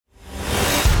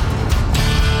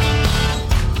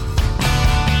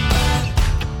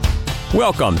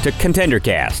Welcome to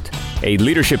ContenderCast, a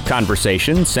leadership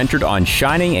conversation centered on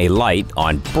shining a light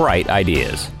on bright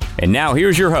ideas. And now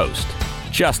here's your host,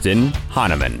 Justin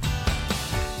Hahnemann.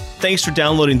 Thanks for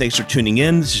downloading. Thanks for tuning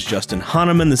in. This is Justin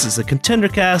Hahnemann. This is the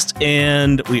ContenderCast,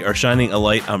 and we are shining a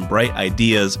light on bright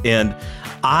ideas. And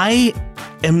I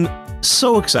am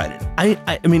so excited.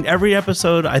 I mean, every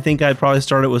episode, I think I probably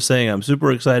started with saying I'm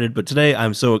super excited, but today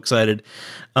I'm so excited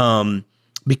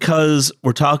because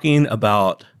we're talking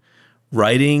about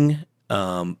writing.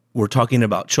 We're talking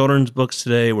about children's books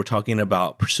today. We're talking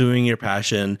about pursuing your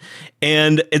passion,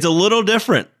 and it's a little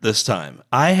different this time.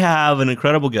 I have an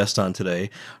incredible guest on today.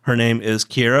 Her name is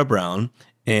Kiera Brown,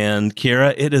 and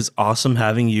Kiera, it is awesome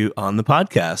having you on the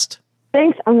podcast.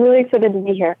 Thanks. I'm really excited to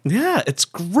be here. Yeah, it's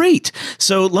great.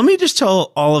 So let me just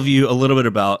tell all of you a little bit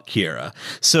about Kiera.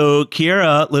 So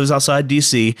Kiera lives outside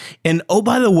DC. And oh,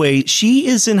 by the way, she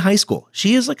is in high school.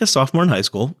 She is like a sophomore in high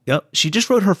school. Yep. She just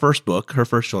wrote her first book, her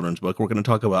first children's book. We're going to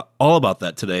talk about all about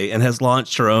that today, and has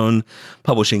launched her own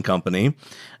publishing company.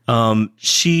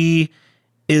 She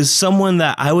is someone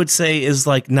that I would say is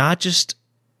like not just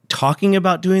talking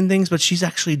about doing things, but she's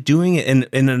actually doing it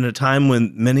in a time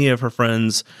when many of her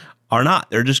friends are not.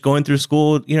 They're just going through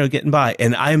school, getting by.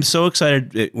 And I am so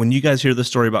excited when you guys hear the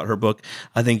story about her book.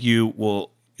 I think you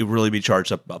will really be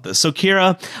charged up about this. So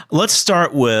Kiera, let's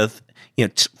start with,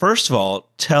 first of all,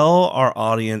 tell our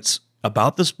audience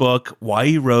about this book, why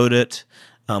you wrote it,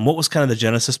 what was kind of the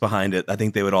genesis behind it. I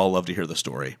think they would all love to hear the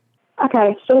story.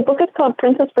 Okay, so the book is called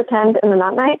Princess Pretend and the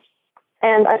Not Knights,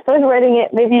 and I started writing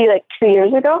it maybe like 2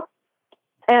 years ago.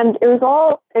 And it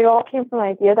all came from an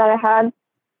idea that I had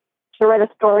to write a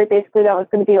story basically that was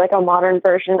going to be like a modern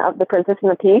version of The Princess and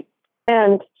the Pea.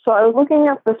 And so I was looking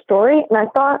at the story, and I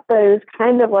thought that it was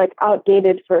kind of like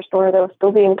outdated for a story that was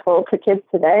still being told to kids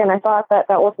today. And I thought that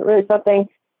wasn't really something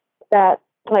that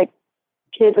like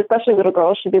kids, especially little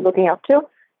girls, should be looking up to.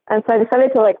 And so I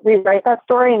decided to like rewrite that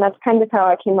story, and that's kind of how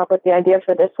I came up with the idea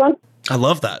for this one. I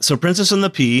love that. So Princess and the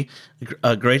Pea,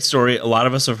 a great story. A lot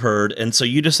of us have heard. And so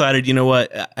you decided, you know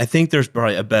what, I think there's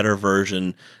probably a better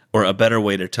version or a better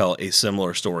way to tell a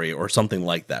similar story or something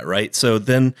like that, right? So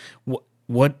then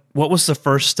what was the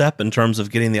first step in terms of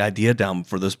getting the idea down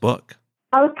for this book?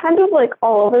 I was kind of like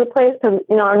all over the place because,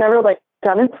 I've never like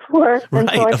done it before. And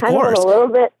right, so I kind of went a little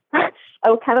bit,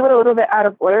 out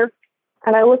of order.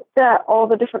 And I looked at all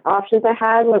the different options I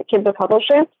had when it came to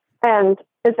publishing. And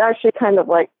it's actually kind of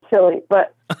like silly,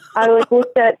 but I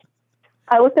looked at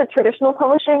traditional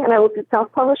publishing and I looked at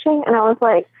self-publishing, and I was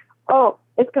like, oh,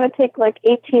 it's going to take like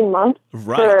 18 months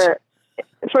for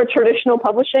traditional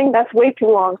publishing. That's way too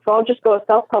long. So I'll just go with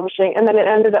self-publishing. And then it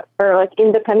ended up, or like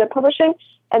independent publishing,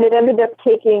 and it ended up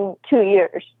taking 2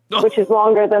 years, which is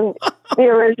longer than the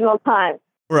original time.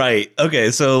 Right.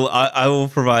 Okay. So I will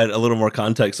provide a little more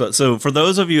context. So for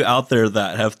those of you out there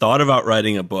that have thought about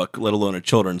writing a book, let alone a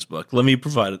children's book, let me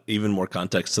provide even more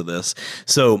context to this.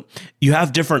 So you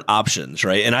have different options,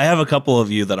 right? And I have a couple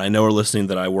of you that I know are listening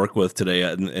that I work with today,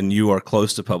 and you are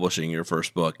close to publishing your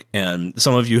first book. And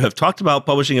some of you have talked about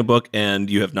publishing a book and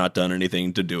you have not done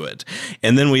anything to do it.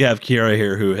 And then we have Kiera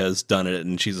here who has done it,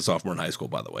 and she's a sophomore in high school,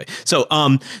 by the way.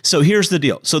 So here's the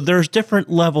deal. So there's different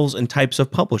levels and types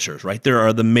of publishers, right? There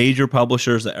are the major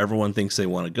publishers that everyone thinks they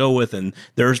want to go with, and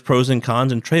there's pros and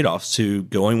cons and trade-offs to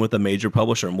going with a major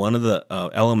publisher. And one of the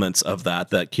elements of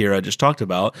that Kiera just talked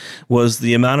about was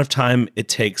the amount of time it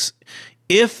takes,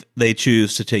 if they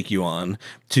choose to take you on,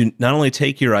 to not only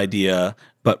take your idea,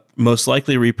 but most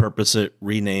likely repurpose it,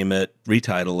 rename it,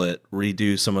 retitle it,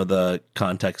 redo some of the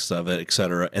context of it, et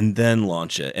cetera, and then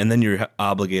launch it. And then you're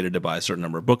obligated to buy a certain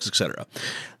number of books, et cetera.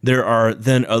 There are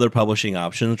then other publishing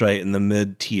options, right, in the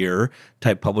mid-tier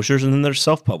type publishers. And then there's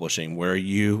self-publishing, where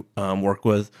you work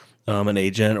with an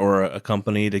agent or a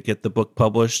company to get the book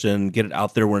published and get it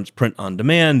out there when it's print on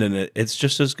demand. And it's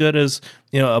just as good as,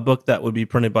 a book that would be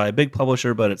printed by a big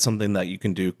publisher, but it's something that you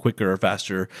can do quicker,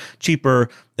 faster, cheaper,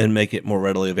 and make it more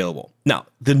readily available. Now,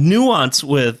 the nuance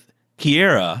with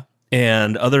Kiera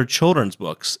and other children's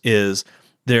books is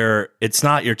it's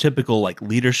not your typical like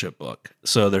leadership book.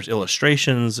 So there's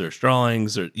illustrations, there's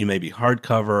drawings, you may be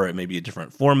hardcover, it may be a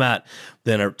different format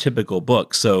than a typical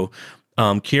book. So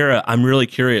Kiera, I'm really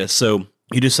curious. So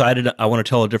you decided I want to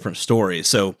tell a different story.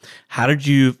 So how did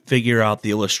you figure out the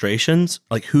illustrations?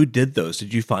 Like, who did those?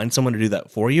 Did you find someone to do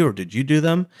that for you, or did you do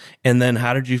them? And then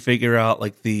how did you figure out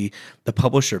like the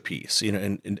publisher piece?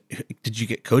 And did you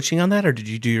get coaching on that, or did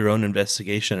you do your own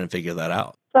investigation and figure that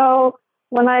out? So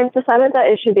when I decided that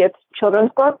it should be a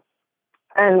children's book,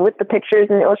 and with the pictures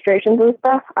and illustrations and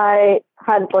stuff, I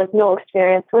had like no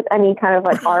experience with any kind of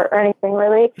like art or anything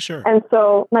really. Sure. And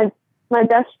so my my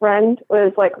best friend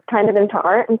was like kind of into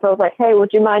art. And so I was like, hey,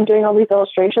 would you mind doing all these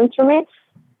illustrations for me?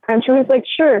 And she was like,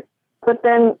 sure. But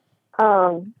then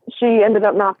she ended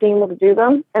up not being able to do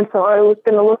them. And so I was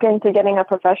going to look into getting a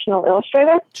professional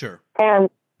illustrator. Sure. And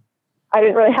I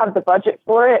didn't really have the budget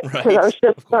for it because I was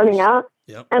just starting out.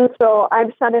 Yep. And so I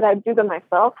decided I'd do them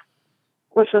myself,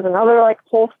 which was another like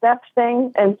whole step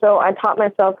thing. And so I taught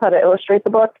myself how to illustrate the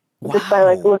book just by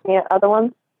like looking at other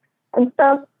ones and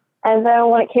stuff. And then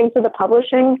when it came to the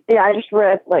publishing, I just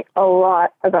read like a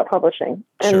lot about publishing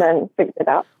and then figured it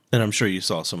out. And I'm sure you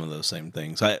saw some of those same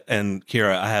things. And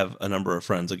Kira, I have a number of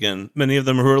friends, again, many of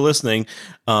them who are listening.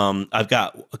 I've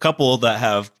got a couple that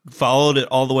have followed it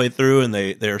all the way through, and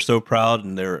they are so proud,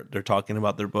 and they're talking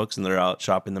about their books, and they're out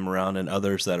shopping them around, and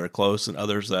others that are close, and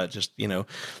others that just,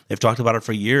 they've talked about it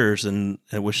for years and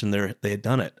wishing they had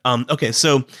done it. Okay,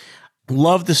 so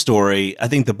love the story. I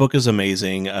think the book is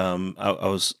amazing. I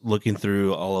was looking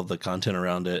through all of the content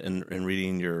around it and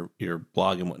reading your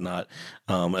blog and whatnot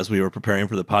as we were preparing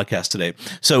for the podcast today.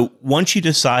 So once you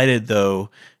decided, though,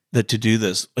 that to do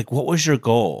this, like, what was your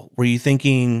goal? Were you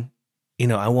thinking,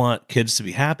 I want kids to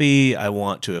be happy, I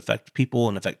want to affect people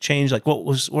and affect change? Like, what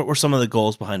were some of the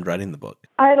goals behind writing the book?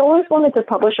 I had always wanted to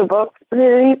publish a book,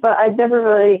 really, but I'd never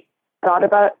really thought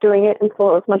about doing it until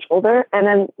I was much older. And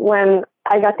then when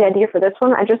I got the idea for this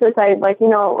one, I just decided, like,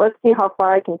 let's see how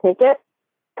far I can take it.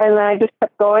 And then I just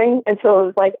kept going until it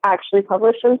was like actually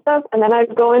published and stuff. And then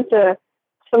I'd go into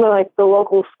some of like the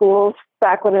local schools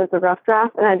back when it was a rough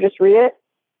draft, and I'd just read it.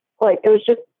 Like, it was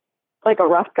just like a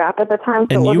rough draft at the time.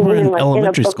 So and you were in like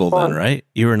elementary school then, right?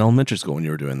 You were in elementary school when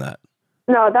you were doing that.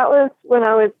 No, that was when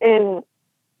I was in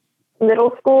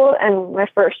middle school and my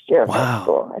first year of high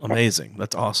school. Wow, amazing.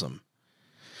 That's awesome.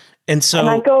 And so, and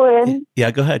I'd go in.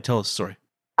 Yeah, go ahead. Tell us the story.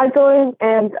 I'd go in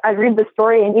and I'd read the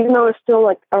story, and even though it was still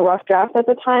like a rough draft at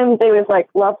the time, they would like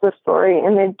love the story,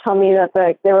 and they'd tell me that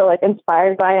they were like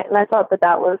inspired by it, and I thought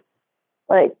that was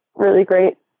like really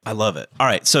great. I love it. All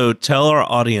right, so tell our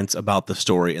audience about the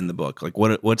story in the book. Like,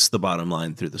 what's the bottom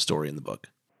line through the story in the book?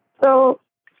 So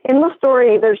in the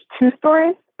story, there's two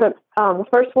stories. The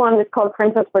first one is called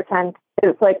Princess Pretend.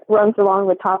 It like runs along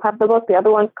the top half of the book. The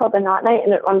other one's called The Knot Knight,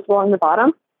 and it runs along the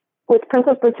bottom. With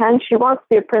Princess Pretend, she wants to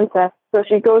be a princess, so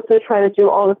she goes to try to do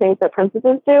all the things that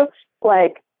princesses do,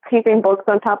 like keeping books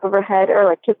on top of her head or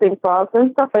like kissing frogs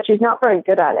and stuff, but she's not very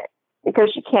good at it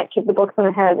because she can't keep the books on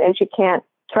her head and she can't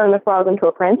turn the frog into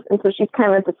a prince, and so she's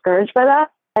kind of discouraged by that.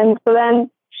 And so then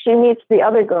she meets the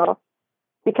other girl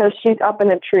because she's up in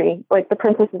a tree. Like, the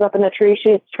princess is up in a tree,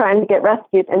 she's trying to get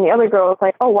rescued, and the other girl is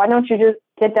like, oh, why don't you just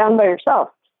get down by yourself?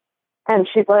 And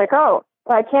she's like, oh,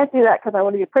 well, I can't do that because I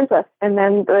want to be a princess. And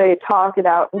then they talk it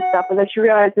out and stuff, and then she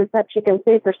realizes that she can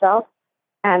save herself,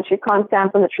 and she climbs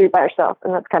down from the tree by herself.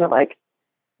 And that's kind of like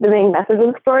the main message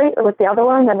of the story. Or with the other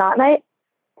one, The Knot Knight,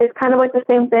 it's kind of like the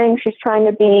same thing. She's trying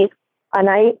to be a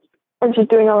knight, and she's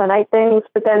doing all the knight things,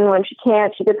 but then when she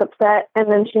can't, she gets upset, and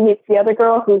then she meets the other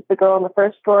girl, who's the girl in the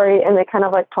first story, and they kind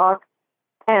of like talk,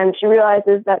 and she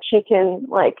realizes that she can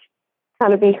like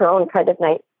kind of be her own kind of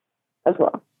knight as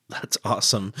well. That's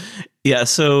awesome. Yeah.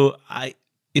 So I've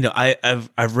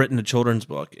written a children's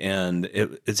book, and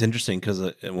it's interesting because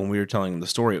when we were telling the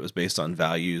story, it was based on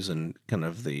values and kind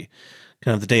of the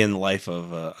day in the life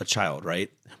of a child, right?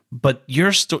 But you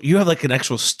have like an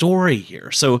actual story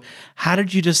here. So how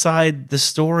did you decide the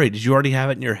story? Did you already have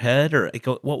it in your head, or like,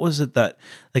 what was it that,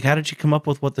 like, how did you come up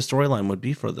with what the storyline would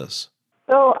be for this?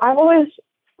 So I've always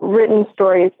written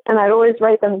stories, and I'd always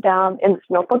write them down in this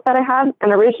notebook that I had.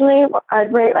 And originally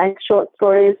I'd write like short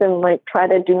stories and like try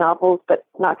to do novels, but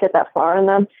not get that far in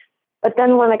them. But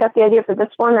then when I got the idea for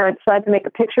this one, and I decided to make a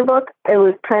picture book, it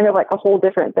was kind of like a whole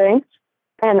different thing.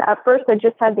 And at first I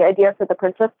just had the idea for the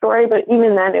princess story, but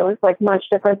even then it was like much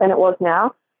different than it was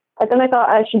now. And then I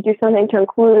thought I should do something to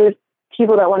include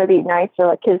people that want to be nice, or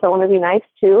like kids that want to be nice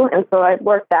too. And so I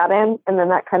worked that in, and then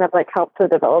that kind of like helped to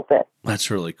develop it.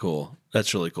 That's really cool.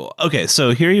 Okay,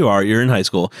 so here you are, you're in high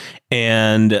school,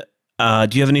 and do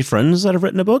you have any friends that have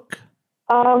written a book?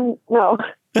 No.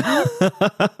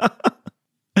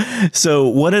 So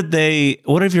what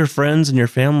have your friends and your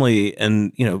family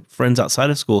and, friends outside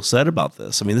of school said about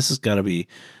this? I mean, this has got to be,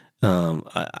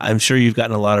 I'm sure you've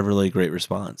gotten a lot of really great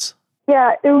response.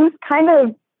 Yeah, it was kind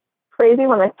of crazy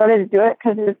when I started to do it,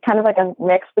 because it was kind of like a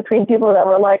mix between people that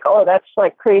were like, oh, that's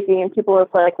like crazy, and people were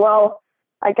like, well,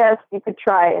 I guess you could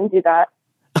try and do that.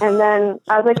 And then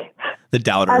I was like, the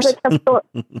doubters.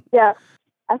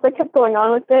 As I kept going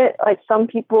on with it, like some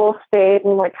people stayed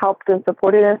and like helped and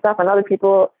supported and stuff, and other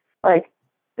people like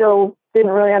still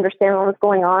didn't really understand what was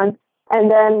going on. And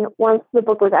then once the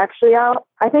book was actually out,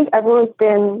 I think everyone's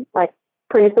been like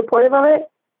pretty supportive of it.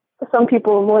 Some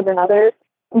people more than others.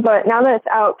 But now that it's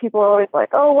out, people are always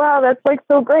like, "Oh wow, that's like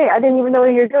so great! I didn't even know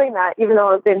you're doing that," even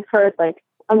though it's been heard like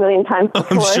a million times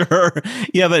before. I'm sure.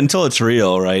 Yeah, but until it's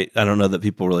real, right? I don't know that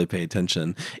people really pay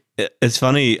attention. It's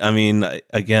funny. I mean,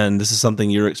 again, this is something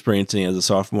you're experiencing as a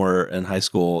sophomore in high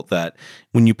school, that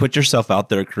when you put yourself out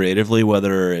there creatively,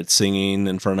 whether it's singing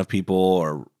in front of people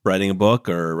or writing a book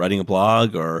or writing a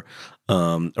blog or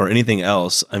anything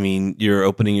else, I mean, you're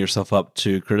opening yourself up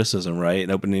to criticism, right?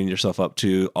 And opening yourself up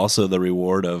to also the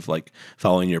reward of like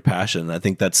following your passion. I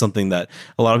think that's something that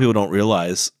a lot of people don't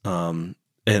realize.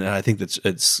 And I think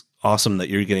it's awesome that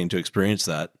you're getting to experience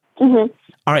that. Mm-hmm.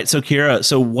 All right. So Kira,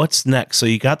 so what's next? So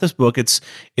you got this book, it's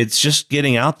just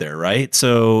getting out there, right?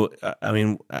 So, I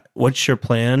mean, what's your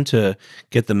plan to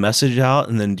get the message out?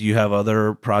 And then do you have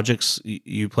other projects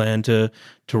you plan to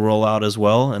roll out as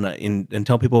well? And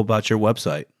tell people about your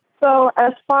website. So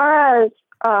as far as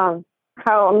how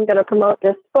I'm going to promote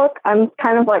this book, I'm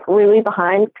kind of like really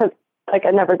behind because like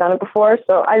I'd never done it before.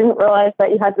 So I didn't realize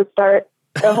that you had to start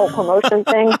the whole promotion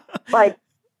thing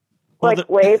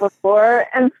way before.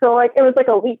 And so like it was like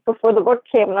a week before the book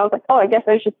came, and I was like, oh, I guess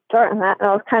I should start on that. And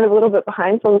I was kind of a little bit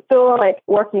behind. So I'm still like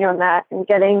working on that and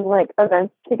getting like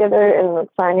events together and like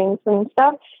signings and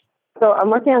stuff. So I'm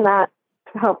working on that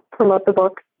to help promote the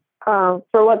book. For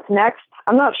what's next,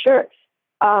 I'm not sure.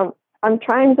 I'm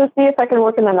trying to see if I can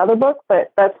work in another book,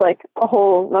 but that's like a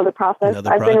whole other process.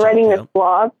 I've been writing this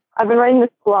blog. I've been writing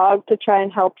this blog to try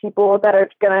and help people that are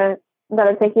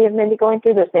thinking of maybe going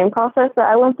through the same process that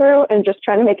I went through, and just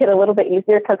trying to make it a little bit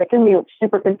easier because it can be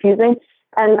super confusing.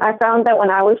 And I found that when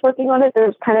I was working on it,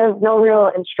 there's kind of no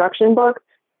real instruction book.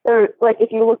 There, like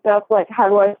if you looked up like how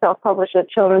do I self-publish a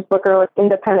children's book or like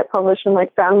independent publish and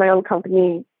like found my own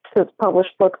company to publish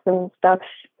books and stuff,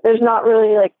 there's not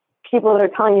really like people that are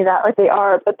telling you that, like they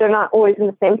are, but they're not always in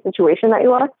the same situation that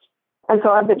you are. And so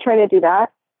I've been trying to do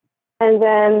that. And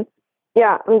then,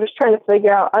 yeah, I'm just trying to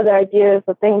figure out other ideas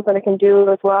of things that I can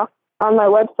do as well. On my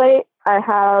website, I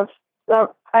have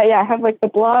like the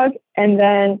blog, and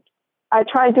then I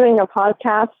tried doing a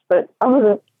podcast, but I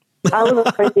wasn't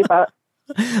crazy about.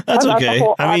 That's okay.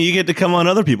 I mean, you get to come on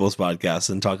other people's podcasts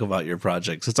and talk about your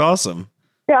projects. It's awesome.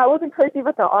 Yeah, I wasn't crazy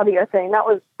about the audio thing. That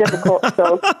was difficult.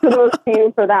 So kudos to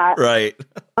you for that. Right.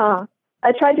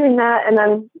 I tried doing that, and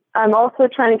then I'm also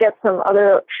trying to get some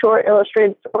other short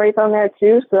illustrated stories on there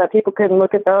too, so that people can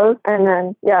look at those, and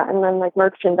then like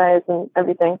merchandise and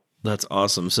everything. That's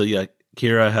awesome. So yeah,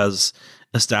 Kira has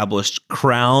established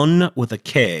Crown with a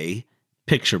K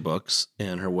Picture Books,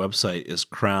 and her website is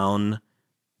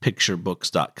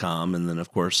crownpicturebooks.com. And then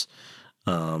of course,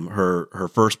 her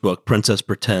first book, Princess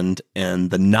Pretend, and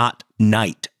the Not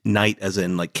Night as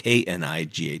in like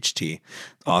KNIGHT.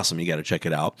 Awesome. You got to check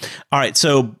it out. All right.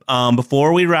 So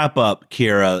before we wrap up,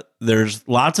 Kira, there's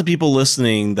lots of people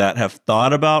listening that have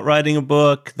thought about writing a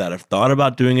book, that have thought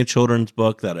about doing a children's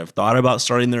book, that have thought about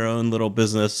starting their own little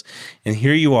business. And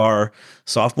here you are,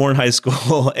 sophomore in high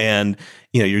school, and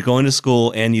you're going to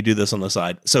school and you do this on the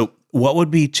side. So what would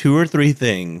be 2 or 3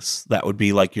 things that would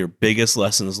be like your biggest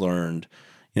lessons learned?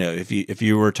 If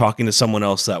you were talking to someone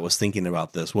else that was thinking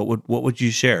about this, what would you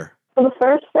share? So the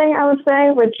first thing I would say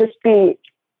would just be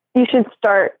you should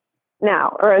start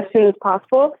now or as soon as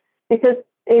possible, because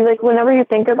like whenever you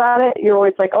think about it, you're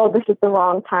always like, oh, this is the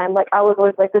wrong time. Like I was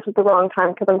always like, this is the wrong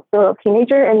time because I'm still a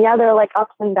teenager. And yeah, there are like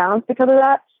ups and downs because of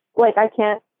that. Like I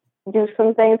can't do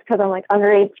some things because I'm like under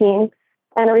 18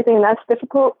 and everything. And that's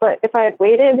difficult. But if I had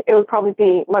waited, it would probably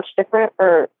be much different,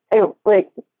 or it would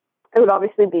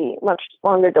obviously be much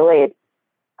longer delayed.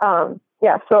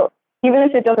 So even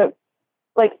if it doesn't,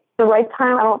 like the right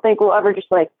time, I don't think will ever just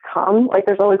like come. Like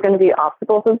there's always going to be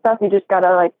obstacles and stuff. You just got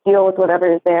to like deal with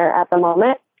whatever is there at the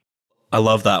moment. I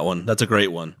love that one. That's a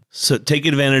great one. So take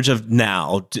advantage of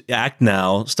now, act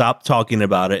now, stop talking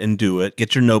about it and do it.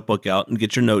 Get your notebook out and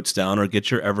get your notes down, or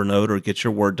get your Evernote or get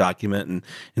your Word document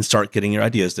and start getting your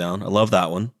ideas down. I love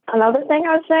that one. Another thing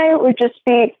I would say would just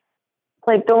be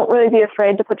like, don't really be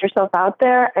afraid to put yourself out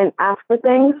there and ask for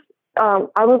things.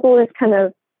 I was always kind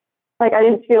of like, I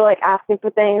didn't feel like asking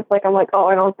for things. Like, I'm like, oh,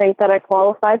 I don't think that I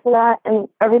qualify for that and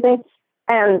everything.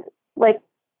 And like,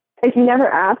 if you never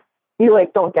ask, you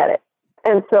like don't get it.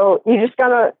 And so you just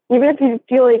gotta, even if you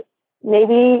feel like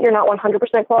maybe you're not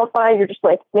 100% qualified, you're just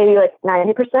like maybe like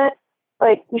 90%,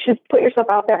 like you should put yourself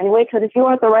out there anyway. Because if you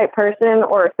aren't the right person,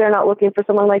 or if they're not looking for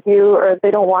someone like you, or if they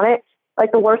don't want it,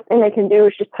 like the worst thing they can do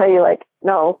is just tell you like,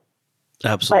 no.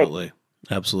 Absolutely. Like,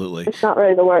 absolutely. It's not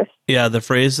really the worst. Yeah. The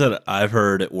phrase that I've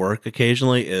heard at work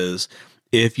occasionally is,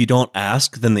 if you don't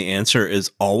ask, then the answer is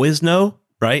always no,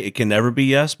 right? It can never be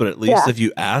yes, but at least if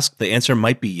you ask, the answer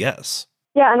might be yes.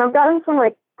 Yeah, and I've gotten some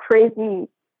like crazy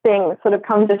things that have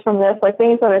come just from this, like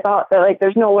things that I thought that like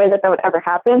there's no way that would ever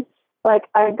happen. Like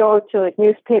I'd go to like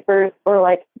newspapers or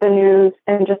like the news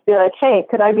and just be like, hey,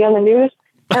 could I be on the news?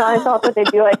 And I thought that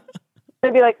they'd be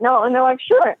like, no, and they're like,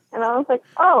 sure. And I was like,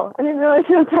 oh, I didn't realize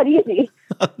it was that easy.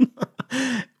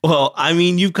 Well, I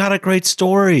mean, you've got a great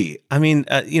story. I mean,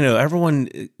 everyone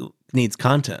needs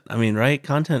content. I mean, right?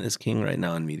 Content is king right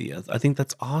now in media. I think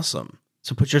that's awesome.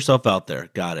 So put yourself out there.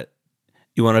 Got it.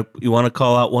 You want to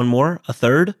call out one more? A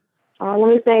third? Let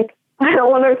me think. I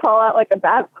don't want to call out like a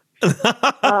bad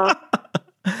one.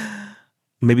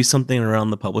 Maybe something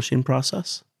around the publishing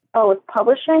process? Oh, with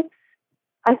publishing?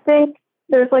 I think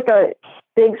there's like a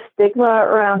big stigma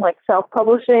around like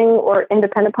self-publishing or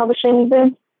independent publishing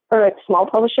even, or like small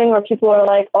publishing, where people are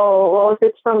like, oh, well, if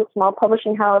it's from a small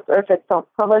publishing house or if it's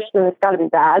self-published, then it's got to be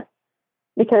bad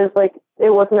because like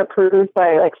it wasn't approved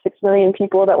by like 6 million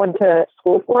people that went to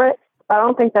school for it. I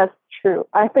don't think that's true.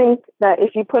 I think that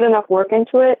if you put enough work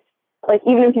into it, like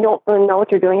even if you don't really know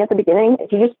what you're doing at the beginning,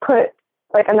 if you just put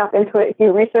like enough into it, if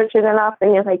you research it enough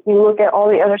and you look at all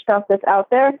the other stuff that's out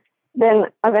there, then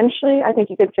eventually I think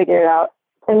you could figure it out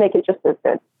and make it just as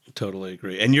good. Totally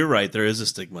agree. And you're right. There is a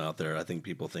stigma out there. I think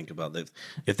people think about that.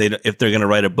 If they're going to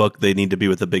write a book, they need to be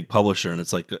with a big publisher. And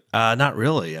it's like, not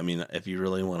really. I mean, if you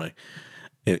really want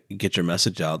to get your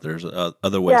message out, there's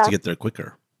other ways to get there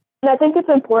quicker. And I think it's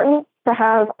important to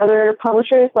have other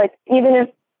publishers, like even if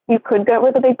you could go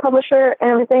with a big publisher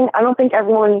and everything, I don't think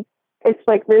it's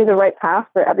like really the right path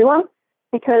for everyone.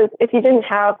 Because if you didn't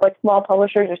have like small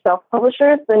publishers or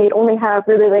self-publishers, then you'd only have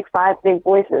really like 5 big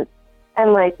voices.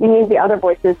 And like you need the other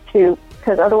voices too,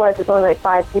 because otherwise it's only like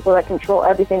 5 people that control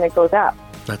everything that goes out.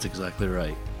 That's exactly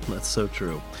right. That's so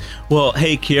true. Well,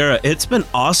 hey, Kiera, it's been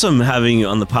awesome having you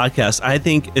on the podcast. I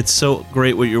think it's so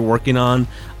great what you're working on.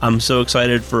 I'm so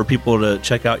excited for people to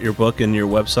check out your book and your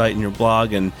website and your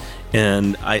blog. And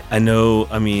I know,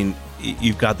 I mean,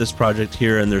 you've got this project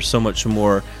here and there's so much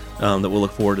more that we'll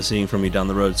look forward to seeing from you down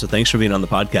the road. So thanks for being on the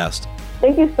podcast.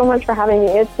 Thank you so much for having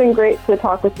me. It's been great to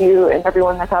talk with you and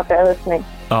everyone that's out there listening.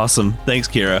 Awesome. Thanks,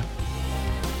 Kiera.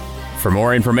 For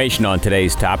more information on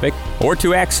today's topic or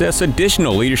to access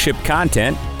additional leadership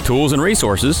content, tools, and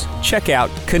resources, check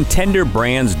out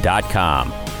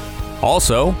contenderbrands.com.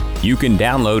 Also, you can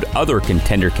download other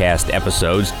ContenderCast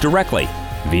episodes directly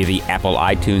via the Apple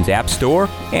iTunes App Store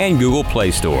and Google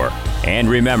Play Store. And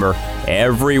remember,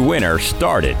 every winner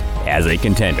started as a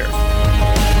contender.